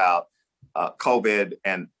raised about COVID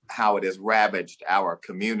and how it has ravaged our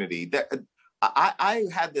community, that I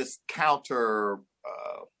had this counter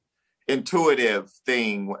intuitive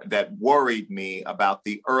thing that worried me about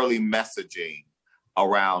the early messaging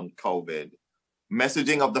around COVID,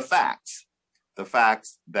 messaging of the facts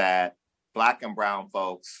that Black and brown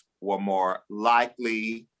folks were more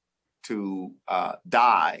likely to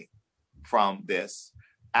die from this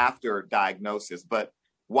after diagnosis, but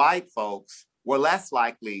white folks were less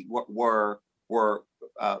likely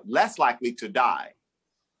less likely to die.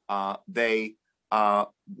 They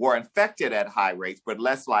were infected at high rates, but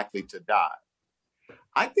less likely to die.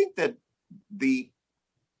 I think that the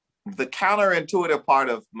counterintuitive part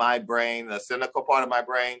of my brain, the cynical part of my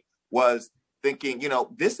brain, was thinking, you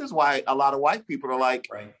know, this is why a lot of white people are like,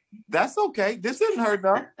 right, that's okay. This isn't hurt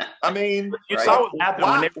them. I mean, you saw what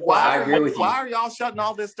happened. Why are y'all shutting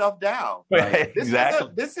all this stuff down? Right.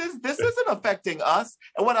 Exactly. This isn't affecting us.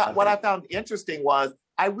 And what I found interesting was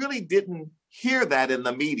I really didn't hear that in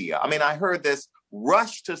the media. I mean, I heard this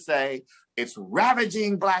rush to say it's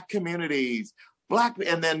ravaging Black communities,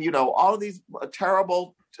 and then, you know, all of these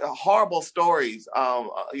terrible, horrible stories,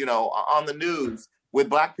 you know, on the news, with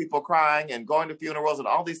Black people crying and going to funerals and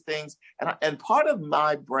all these things. And part of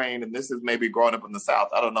my brain, and this is maybe growing up in the South,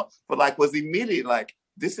 I don't know, but like was immediately like,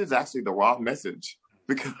 this is actually the wrong message,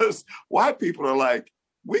 because white people are like,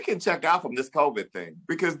 we can check out from this COVID thing,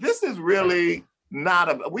 because this is really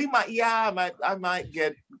I might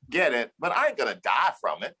get it, but I ain't gonna die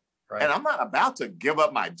from it. Right. And I'm not about to give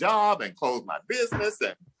up my job and close my business.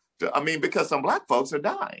 Because some Black folks are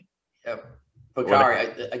dying. Yep. Bakari,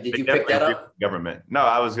 did you pick that up? Government. No,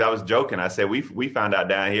 I was joking. I said we found out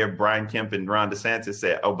down here. Brian Kemp and Ron DeSantis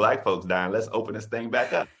said, "Oh, Black folks dying. Let's open this thing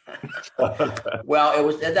back up." Well,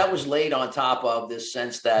 that was laid on top of this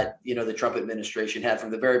sense that the Trump administration had from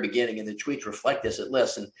the very beginning, and the tweets reflect this.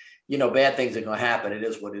 Listen, bad things are going to happen. It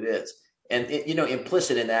is what it is, and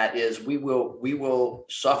implicit in that is we will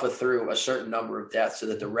suffer through a certain number of deaths so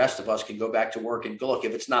that the rest of us can go back to work and look.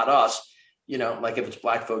 If it's not us. Like if it's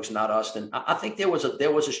Black folks, not us, then I think there was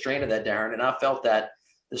a strain of that, Darren, and I felt that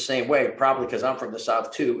the same way, probably because I'm from the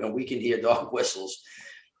South too, and we can hear dog whistles.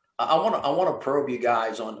 I want to probe you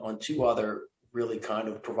guys on two other really kind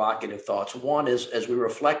of provocative thoughts. One is, as we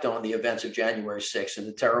reflect on the events of January 6th and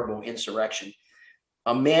the terrible insurrection,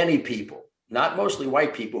 many people, not mostly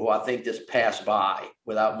white people who I think just passed by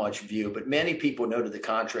without much view, but many people noted the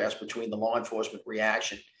contrast between the law enforcement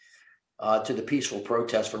reaction to the peaceful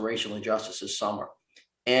protest for racial injustice this summer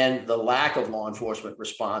and the lack of law enforcement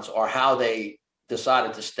response, or how they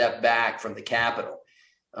decided to step back from the Capitol.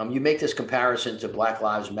 You make this comparison to Black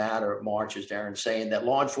Lives Matter marches, Darren, saying that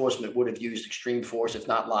law enforcement would have used extreme force, if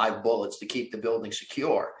not live bullets, to keep the building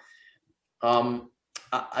secure.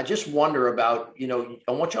 I just wonder about,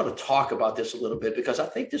 I want y'all to talk about this a little bit, because I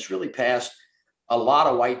think this really passed a lot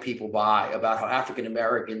of white people by, about how African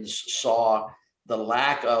Americans saw the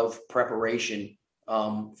lack of preparation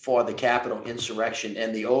for the Capitol insurrection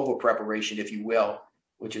and the over preparation, if you will,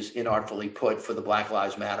 which is inartfully put, for the Black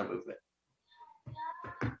Lives Matter movement.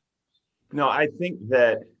 No, I think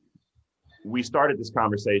that we started this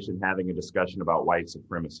conversation having a discussion about white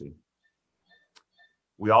supremacy.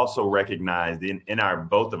 We also recognized in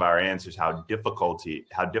both of our answers how difficult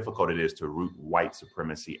it is to root white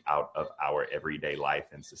supremacy out of our everyday life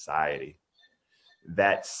and society.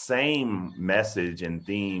 That same message and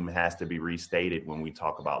theme has to be restated when we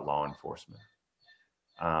talk about law enforcement.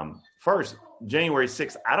 First, January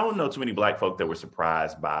 6th, I don't know too many Black folk that were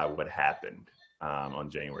surprised by what happened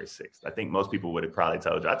on January 6th. I think most people would have probably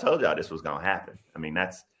told you, I told y'all this was going to happen. I mean,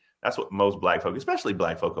 that's what most Black folk, especially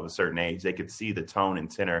Black folk of a certain age, they could see the tone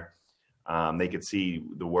and tenor. They could see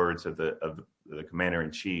the words of the commander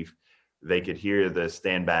in chief. They could hear the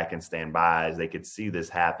stand back and stand bys. They could see this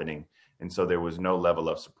happening. And so there was no level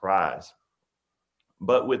of surprise.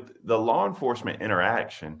 But with the law enforcement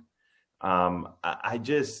interaction,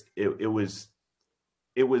 it was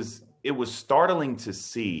startling to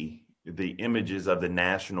see the images of the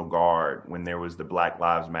National Guard when there was the Black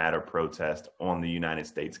Lives Matter protest on the United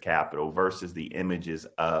States Capitol versus the images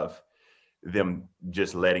of them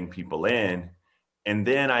just letting people in. And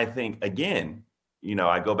then I think, again,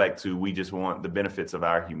 I go back to, we just want the benefits of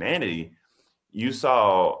our humanity. You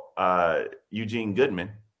saw Eugene Goodman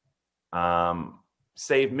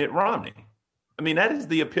save Mitt Romney. I mean, that is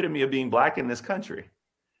the epitome of being Black in this country.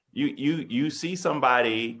 You see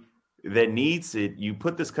somebody that needs it, you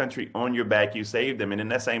put this country on your back, you save them, and then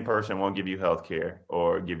that same person won't give you health care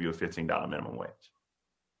or give you a $15 minimum wage.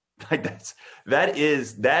 Like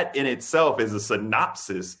that in itself is a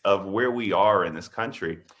synopsis of where we are in this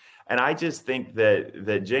country. And I just think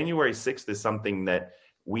that January 6th is something that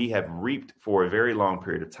we have reaped for a very long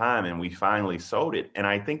period of time, and we finally sowed it. And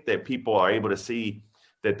I think that people are able to see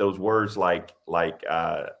that those words like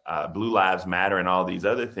Blue Lives Matter and all these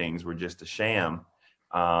other things were just a sham,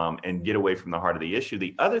 and get away from the heart of the issue.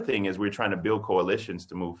 The other thing is, we're trying to build coalitions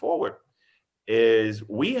to move forward, is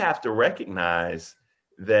we have to recognize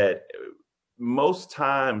that most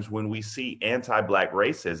times when we see anti-Black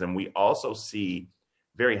racism, we also see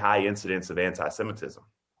very high incidence of anti-Semitism.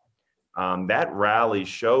 That rally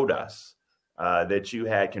showed us that you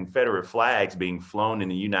had Confederate flags being flown in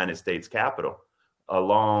the United States Capitol,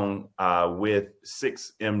 along with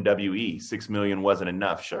 6 MWE, 6 million wasn't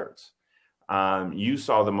enough shirts. You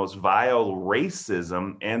saw the most vile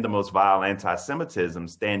racism and the most vile anti-Semitism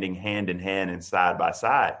standing hand in hand and side by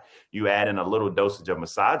side. You add in a little dosage of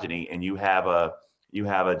misogyny, and you have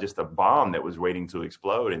just a bomb that was waiting to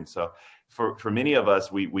explode. And so for many of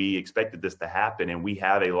us, we expected this to happen, and we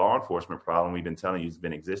have a law enforcement problem. We've been telling you it's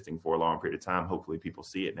been existing for a long period of time. Hopefully people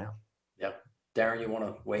see it now. Yeah. Darren, you want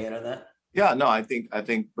to weigh in on that? Yeah, no, I think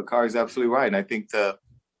Bakari's absolutely right. And I think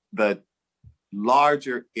the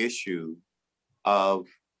larger issue of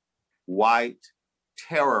white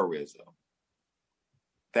terrorism,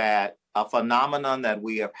 that a phenomenon that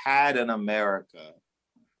we have had in America,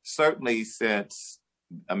 certainly since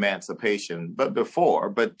emancipation, but before,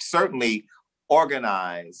 but certainly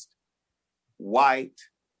organized white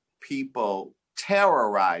people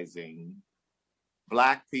terrorizing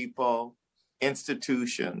Black people,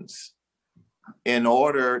 institutions, in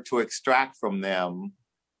order to extract from them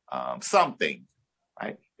something,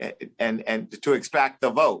 right? And to extract the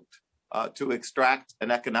vote, to extract an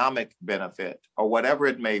economic benefit or whatever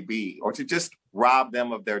it may be, or to just rob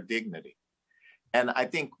them of their dignity. And I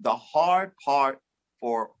think the hard part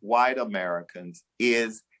for white Americans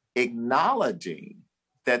is acknowledging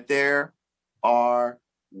that there are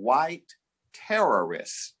white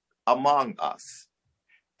terrorists among us,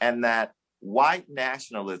 and that white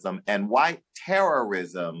nationalism and white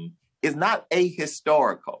terrorism is not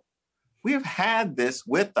ahistorical. We have had this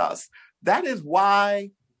with us. That is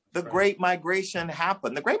why the Great Migration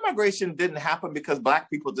happened. The Great Migration didn't happen because Black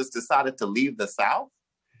people just decided to leave the South.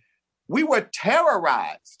 We were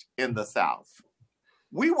terrorized in the South.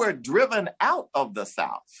 We were driven out of the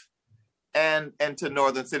South and to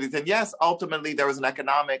northern cities. And yes, ultimately there was an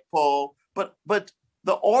economic pull, but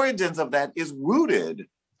the origins of that is rooted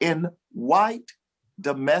in white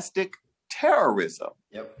domestic terrorism.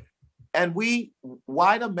 Yep. And we,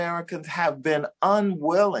 white Americans, have been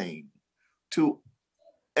unwilling to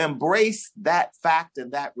embrace that fact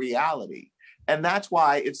and that reality. And that's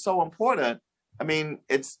why it's so important. I mean,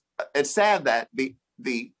 it's sad that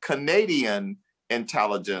the Canadian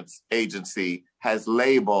intelligence agency has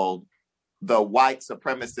labeled the white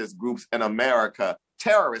supremacist groups in America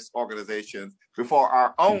terrorist organizations before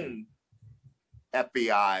our own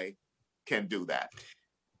FBI can do that.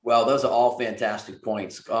 Well, those are all fantastic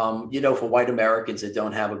points. For white Americans that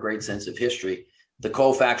don't have a great sense of history, the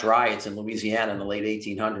Colfax riots in Louisiana in the late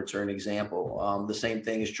 1800s are an example. The same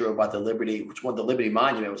thing is true about the Liberty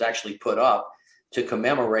Monument was actually put up to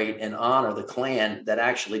commemorate and honor the Klan that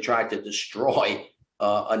actually tried to destroy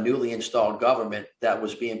a newly installed government that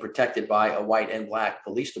was being protected by a white and Black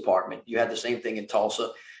police department. You had the same thing in Tulsa.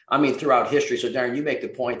 I mean, throughout history. So Darren, you make the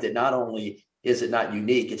point that not only is it not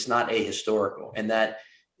unique, it's not ahistorical, and that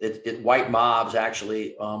white mobs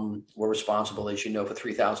actually were responsible, as you know, for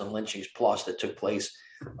 3,000 lynchings plus that took place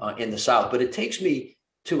in the South. But it takes me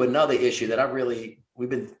to another issue that we've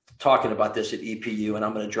been talking about this at EPU, and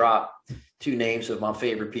I'm going to drop two names of my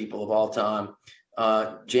favorite people of all time.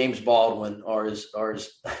 James Baldwin, or as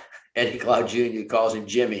Eddie Cloud Jr. calls him,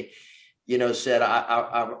 Jimmy, said,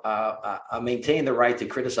 I maintain the right to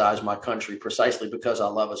criticize my country precisely because I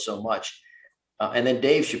love it so much. And then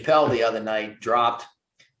Dave Chappelle the other night dropped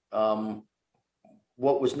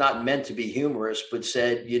what was not meant to be humorous, but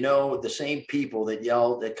said, the same people that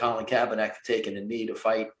yelled at Colin Kaepernick for taking a knee to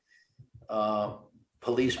fight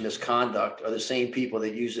police misconduct are the same people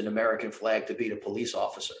that used an American flag to beat a police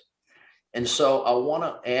officer. And so I want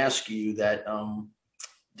to ask you that,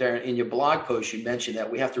 Darren, in your blog post, you mentioned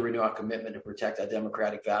that we have to renew our commitment to protect our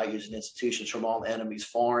democratic values and institutions from all enemies,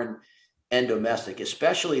 foreign and domestic,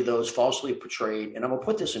 especially those falsely portrayed, and I'm going to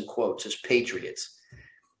put this in quotes, as patriots.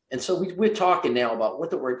 And so we're talking now about what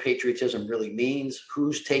the word patriotism really means,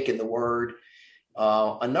 who's taken the word.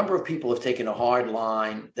 A number of people have taken a hard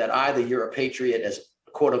line that either you're a patriot as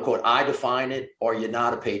quote unquote, I define it, or you're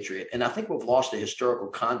not a patriot. And I think we've lost the historical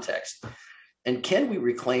context. And can we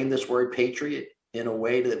reclaim this word patriot in a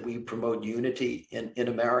way that we promote unity in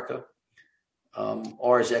America?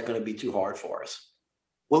 Or is that going to be too hard for us?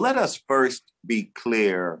 Well, let us first be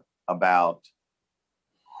clear about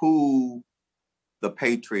who the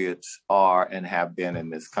patriots are and have been in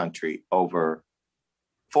this country over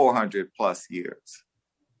 400 plus years.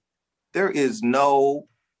 There is no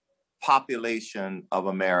population of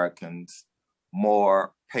Americans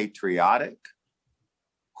more patriotic,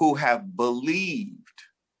 who have believed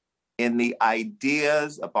in the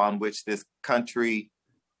ideas upon which this country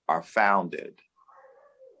are founded.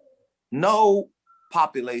 No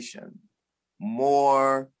population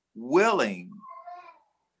more willing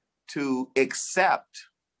to accept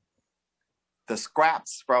the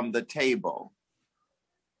scraps from the table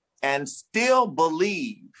and still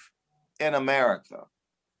believe in America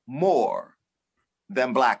more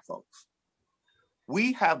than Black folks.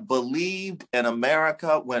 We have believed in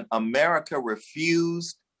America when America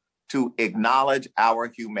refused to acknowledge our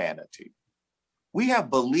humanity. We have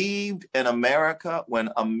believed in America when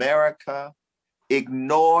America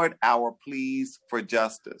ignored our pleas for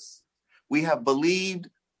justice. We have believed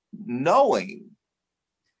knowing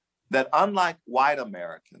that unlike white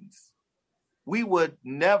Americans, we would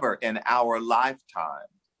never in our lifetime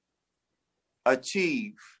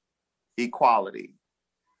achieve equality.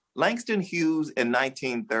 Langston Hughes in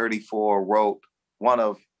 1934 wrote one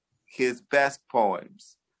of his best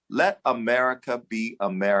poems, "Let America Be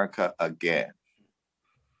America Again,"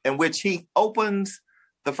 in which he opens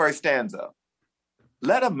the first stanza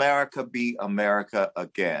let America be America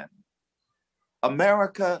again.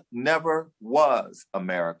 America never was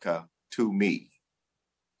America to me.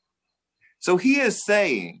 So he is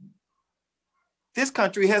saying this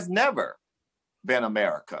country has never been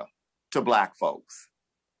America to Black folks.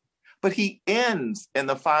 But he ends in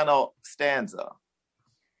the final stanza.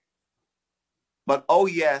 But oh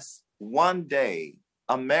yes, one day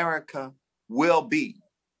America will be.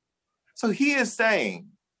 So he is saying,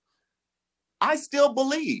 I still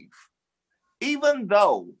believe, even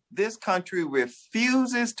though this country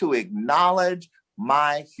refuses to acknowledge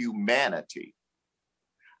my humanity,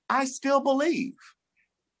 I still believe.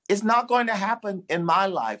 It's not going to happen in my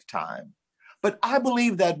lifetime, but I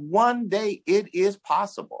believe that one day it is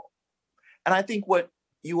possible. And I think what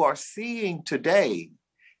you are seeing today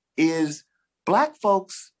is Black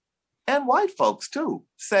folks and white folks too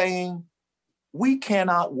saying, we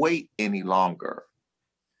cannot wait any longer.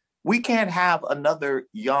 We can't have another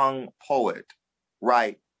young poet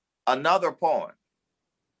write another poem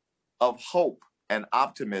of hope and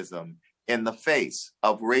optimism in the face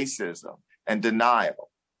of racism and denial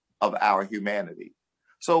of our humanity.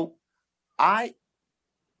 So I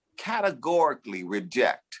categorically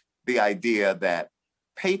reject the idea that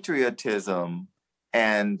patriotism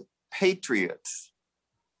and patriots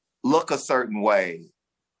look a certain way,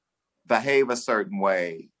 behave a certain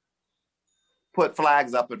way, put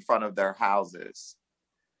flags up in front of their houses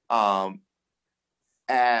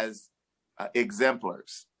as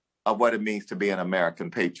exemplars of what it means to be an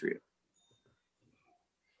American patriot.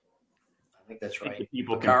 I think that's right.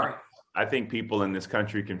 I think people in this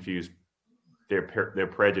country confuse their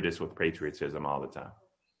prejudice with patriotism all the time.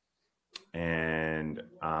 And,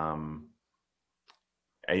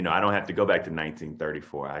 you know, I don't have to go back to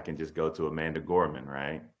 1934. I can just go to Amanda Gorman,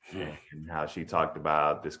 right? And how she talked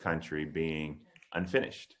about this country being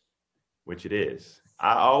unfinished, which it is.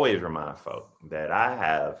 I always remind folk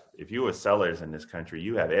that if you are Sellers in this country,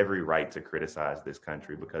 you have every right to criticize this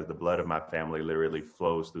country because the blood of my family literally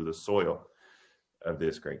flows through the soil of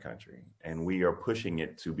this great country. And we are pushing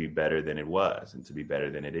it to be better than it was and to be better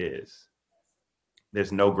than it is.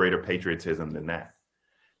 There's no greater patriotism than that.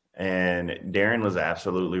 And Darren was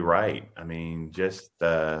absolutely right. I mean, just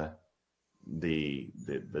the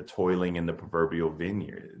toiling in the proverbial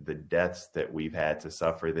vineyard, the deaths that we've had to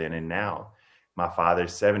suffer then and now. My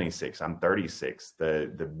father's 76, I'm 36.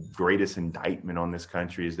 The greatest indictment on this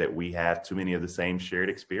country is that we have too many of the same shared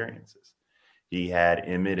experiences. He had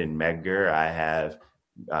Emmett and Medgar. I have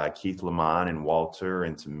Keith Lamont and Walter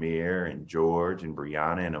and Tamir and George and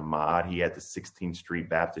Brianna and Ahmad. He had the 16th Street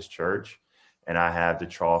Baptist Church, and I have the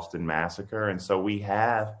Charleston Massacre. And so we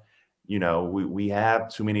have, you know, we have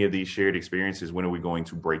too many of these shared experiences. When are we going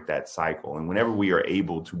to break that cycle? And whenever we are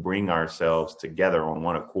able to bring ourselves together on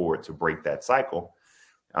one accord to break that cycle,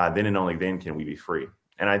 then and only then can we be free.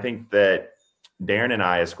 And I think that Darren and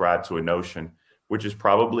I ascribe to a notion which is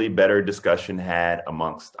probably better discussion had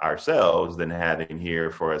amongst ourselves than having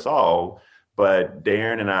here for us all. But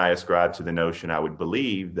Darren and I ascribe to the notion, I would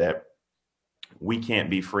believe, that we can't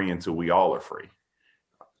be free until we all are free.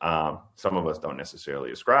 Some of us don't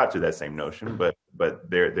necessarily ascribe to that same notion, but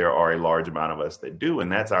there are a large amount of us that do.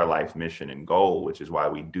 And that's our life mission and goal, which is why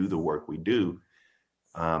we do the work we do,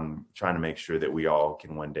 trying to make sure that we all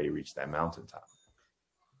can one day reach that mountaintop.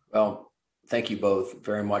 Well, thank you both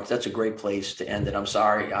very much. That's a great place to end it. I'm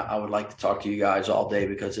sorry. I would like to talk to you guys all day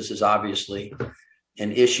because this is obviously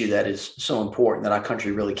an issue that is so important that our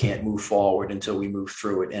country really can't move forward until we move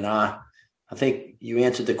through it. And I think you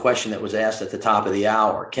answered the question that was asked at the top of the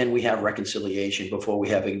hour. Can we have reconciliation before we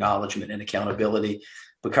have acknowledgement and accountability?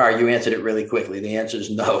 Bakari, you answered it really quickly. The answer is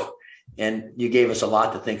no. And you gave us a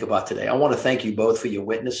lot to think about today. I want to thank you both for your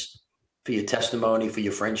witness, for your testimony, for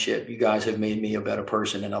your friendship. You guys have made me a better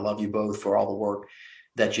person, and I love you both for all the work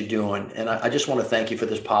that you're doing. And I just want to thank you for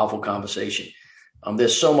this powerful conversation.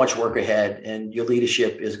 There's so much work ahead, and your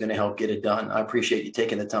leadership is going to help get it done. I appreciate you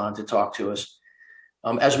taking the time to talk to us.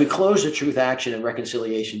 As we close the Truth, Action, and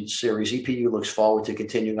Reconciliation series, EPU looks forward to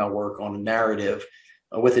continuing our work on a narrative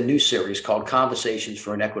with a new series called Conversations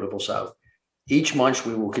for an Equitable South. Each month,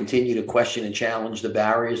 we will continue to question and challenge the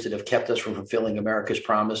barriers that have kept us from fulfilling America's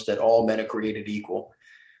promise that all men are created equal.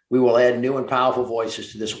 We will add new and powerful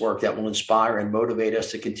voices to this work that will inspire and motivate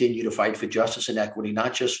us to continue to fight for justice and equity,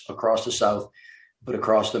 not just across the South, but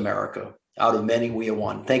across America. Out of many, we are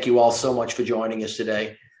one. Thank you all so much for joining us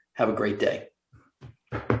today. Have a great day.